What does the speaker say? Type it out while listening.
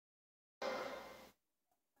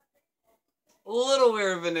A little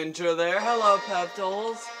weird of an intro there. Hello, Pep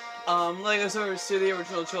Dolls. Lego Star Wars Studio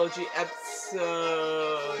Original Trilogy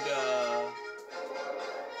episode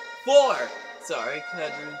 4. Sorry,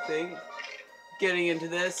 couldn't think. Getting into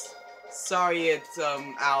this. Sorry it's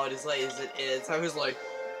out as late as it is. I was like,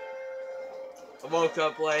 I woke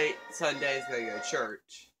up late. Sunday's gonna go to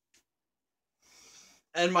church.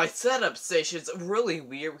 And my setup station's really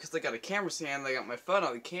weird because I got a camera stand. I got my phone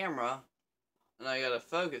on the camera, and I gotta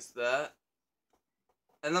focus that.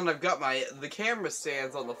 And then I've got the camera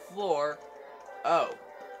stands on the floor. Oh,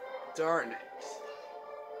 darn it.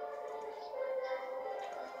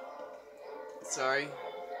 Sorry.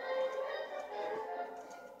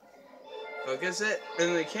 Focus it.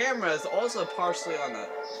 And the camera is also partially on the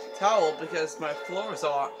towel because my floor is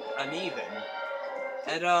all uneven.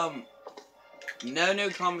 And, no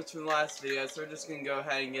new comments from the last video, so we're just gonna go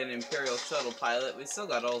ahead and get an Imperial Shuttle pilot. We still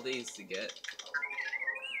got all these to get.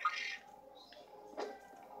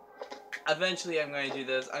 Eventually I'm going to do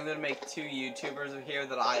this. I'm going to make 2 YouTubers here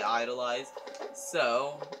that I idolize.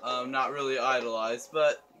 So, not really idolize,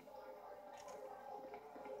 but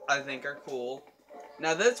I think are cool.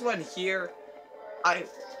 Now this one here, I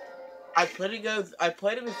played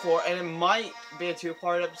it before, and it might be a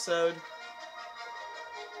 2-part episode.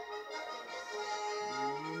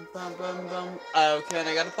 Okay, and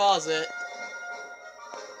I gotta pause it.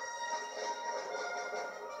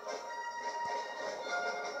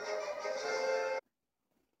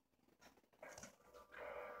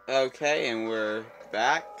 Okay, and we're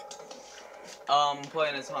back.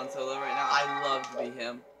 Playing as Han Solo right now. I love to be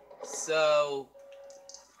him. So,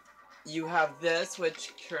 you have this,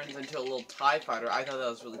 which turns into a little TIE fighter. I thought that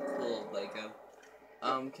was really cool, Lego.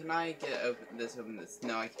 Can I open this?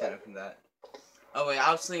 No, I can't open that. Oh wait,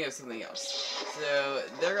 I was thinking of something else. So,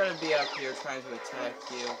 they're gonna be up here trying to attack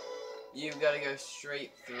you. You've gotta go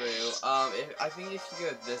straight through. I think if you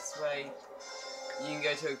go this way, you can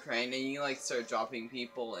go to a crane and you can, like, start dropping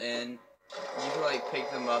people in. You can, like,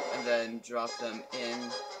 pick them up and then drop them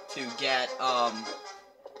in to get,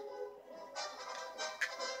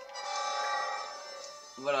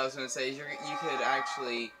 what I was gonna say is you could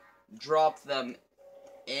actually drop them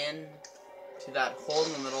in to that hole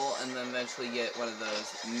in the middle and then eventually get one of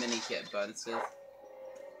those mini kit bonuses.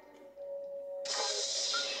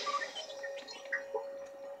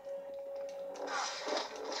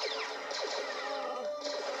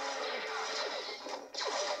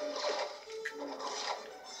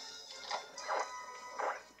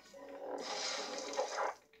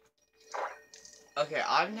 Okay,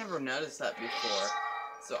 I've never noticed that before,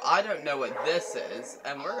 so I don't know what this is,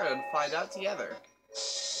 and we're gonna find out together.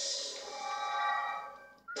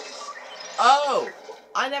 Oh!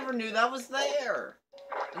 I never knew that was there!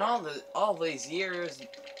 In all these years,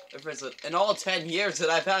 in all 10 years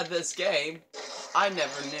that I've had this game, I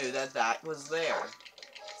never knew that was there.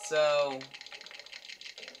 So,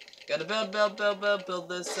 gotta build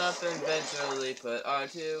this up, and eventually put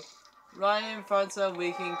R2 right in front so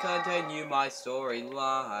we can continue my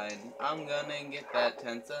storyline. I'm gonna get that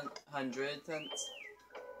 10 cents, 100 cents.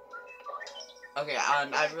 Okay,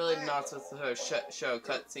 I'm really not supposed to show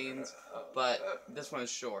cutscenes, but this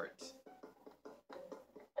one's short.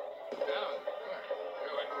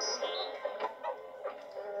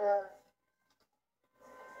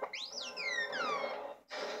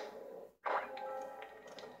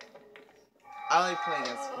 I like playing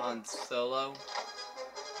as Han Solo.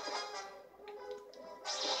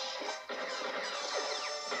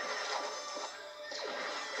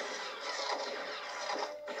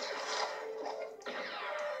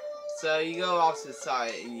 So you go off to the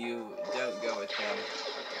side and you don't go with him.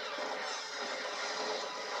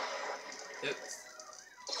 Oops.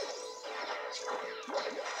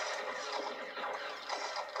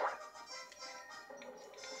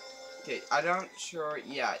 Okay, I don't sure.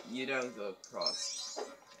 Yeah, you don't go across.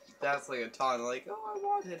 That's like a taunt, like, oh, I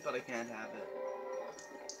want it, but I can't have it.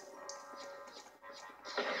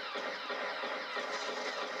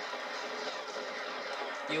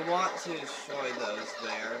 You want to destroy those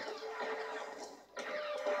there.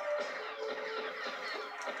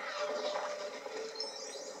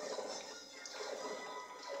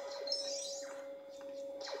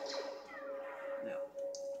 No.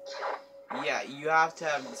 Yeah, you have to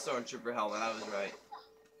have the Stormtrooper helmet, I was right.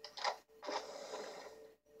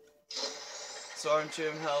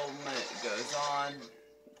 Stormtrooper helmet goes on.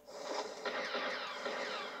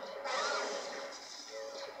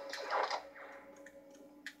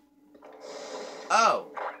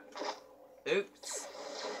 Oh! Oops.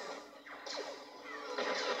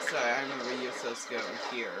 Sorry, I remember you're supposed to go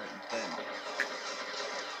here and then.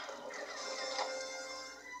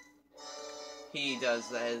 he does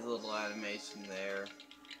his little animation there.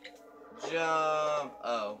 Jump.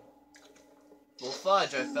 Oh. Well,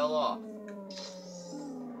 fudge, I fell off.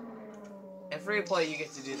 In free play, you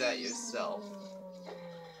get to do that yourself.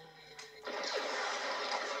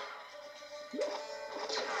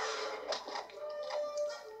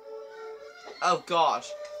 Oh gosh.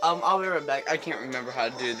 I'll be right back. I can't remember how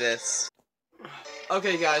to do this.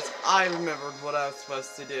 Okay, guys, I remembered what I was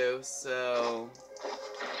supposed to do, so...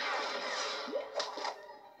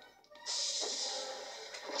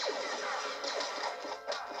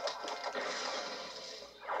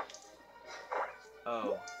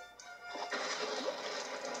 Oh.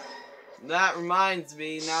 That reminds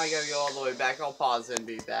me, now I gotta go all the way back. I'll pause and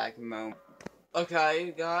be back in a moment.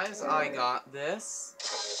 Okay, guys, I got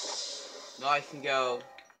this. Now I can go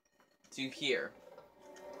to here.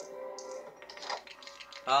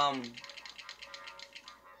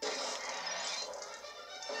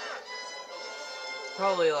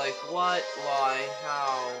 Probably like, what, why,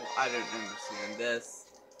 how, I don't understand this.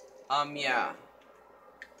 Yeah.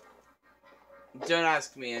 Don't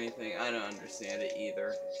ask me anything, I don't understand it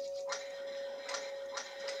either.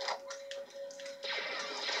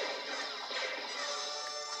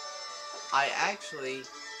 I actually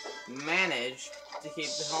managed to keep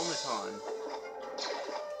the helmet on.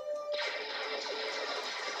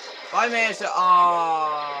 If I managed to,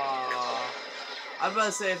 I'm about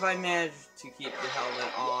to say if I managed to keep the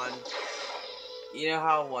helmet on, you know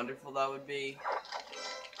how wonderful that would be?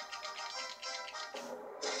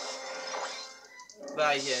 But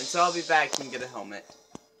I didn't, so I'll be back and get a helmet.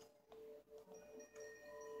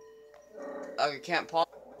 Okay, can't pause.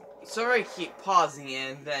 Sorry I keep pausing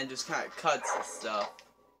it and then just kind of cuts and stuff.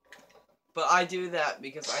 But I do that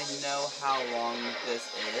because I know how long this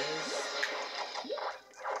is.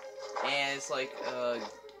 And it's like,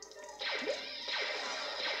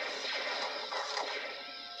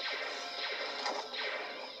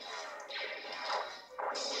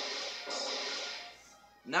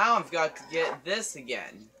 now I've got to get this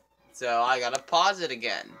again. So I gotta pause it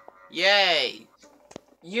again. Yay!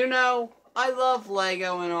 You know, I love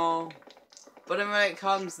Lego and all. But when it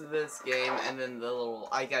comes to this game, and then the little,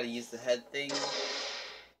 I gotta use the head thing.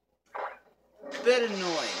 Bit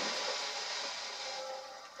annoying.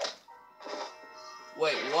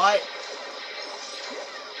 Wait, what?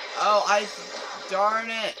 Oh, darn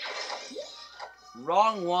it.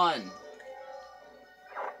 Wrong one.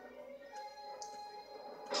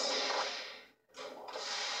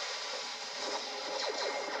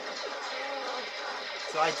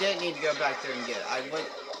 So I didn't need to go back there and get it. I went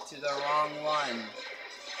to the wrong one.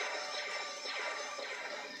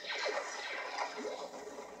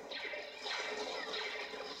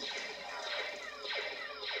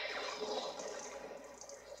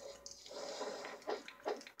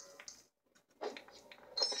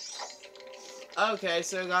 Okay,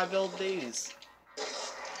 so I gotta build these.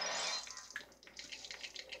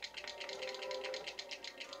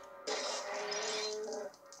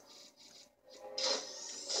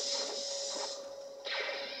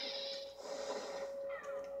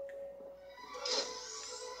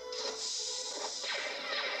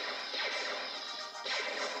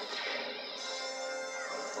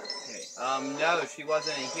 No, she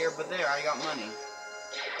wasn't in here, but there, I got money.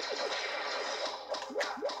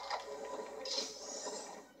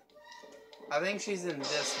 I think she's in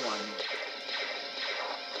this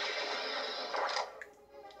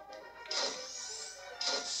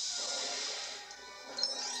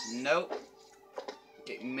one. Nope.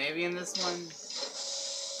 Okay, maybe in this one?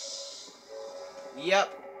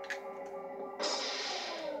 Yep.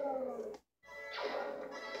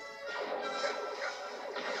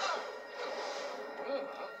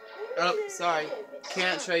 Oh, sorry.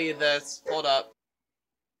 Can't show you this. Hold up.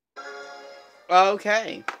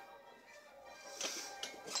 Okay.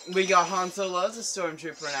 We got Han Solo as a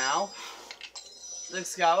stormtrooper now. Luke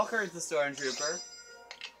Skywalker is the stormtrooper.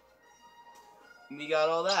 We got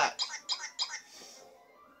all that.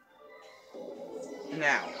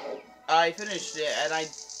 Now, I finished it, and I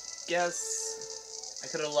guess I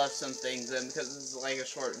could have left some things in because this is like a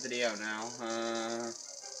short video now.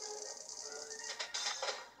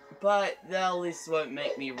 But that at least won't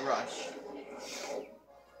make me rush.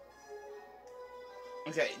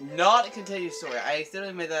 Okay, not a continuous story. I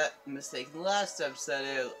accidentally made that mistake in the last episode.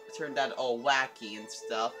 It turned out all wacky and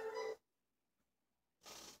stuff.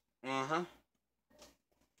 Uh-huh.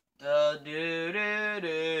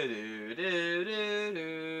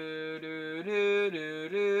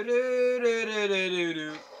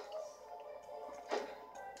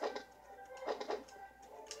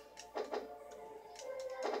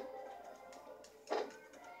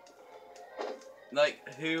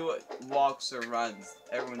 Like, who walks or runs?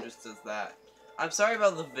 Everyone just does that. I'm sorry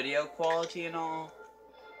about the video quality and all.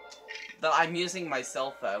 But I'm using my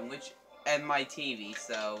cell phone, and my TV,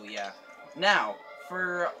 so yeah. Now,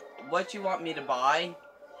 for what you want me to buy,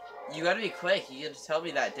 you gotta be quick. You gotta tell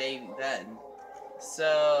me that day then.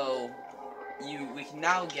 So, we can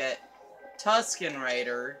now get Tusken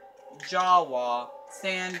Raider, Jawa,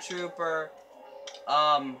 Sand Trooper,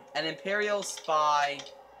 an Imperial Spy,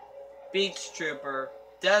 Beach Trooper,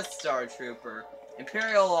 Death Star Trooper,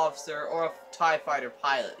 Imperial Officer, or a TIE Fighter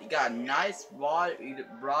pilot. You got a nice broad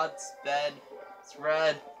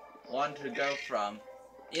spread one to go from.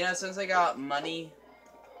 You know, since I got money,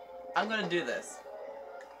 I'm gonna do this.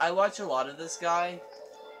 I watch a lot of this guy.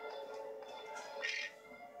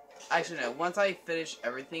 Actually, no. Once I finish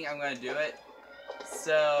everything, I'm gonna do it.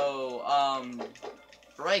 So,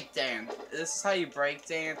 breakdance. This is how you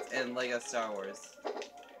breakdance in LEGO Star Wars.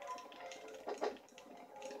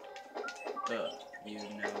 You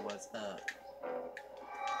know what's up.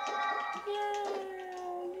 Yeah,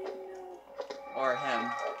 you know. Or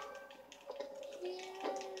him.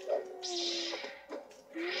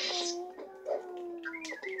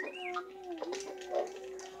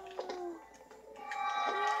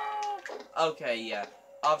 Okay, yeah.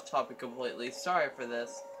 Off topic completely. Sorry for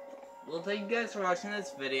this. Well, thank you guys for watching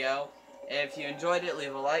this video. If you enjoyed it,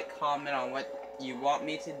 leave a like, comment on what you want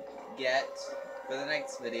me to get for the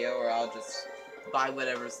next video, or I'll just buy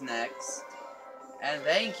whatever's next. And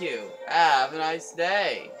thank you. Have a nice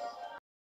day.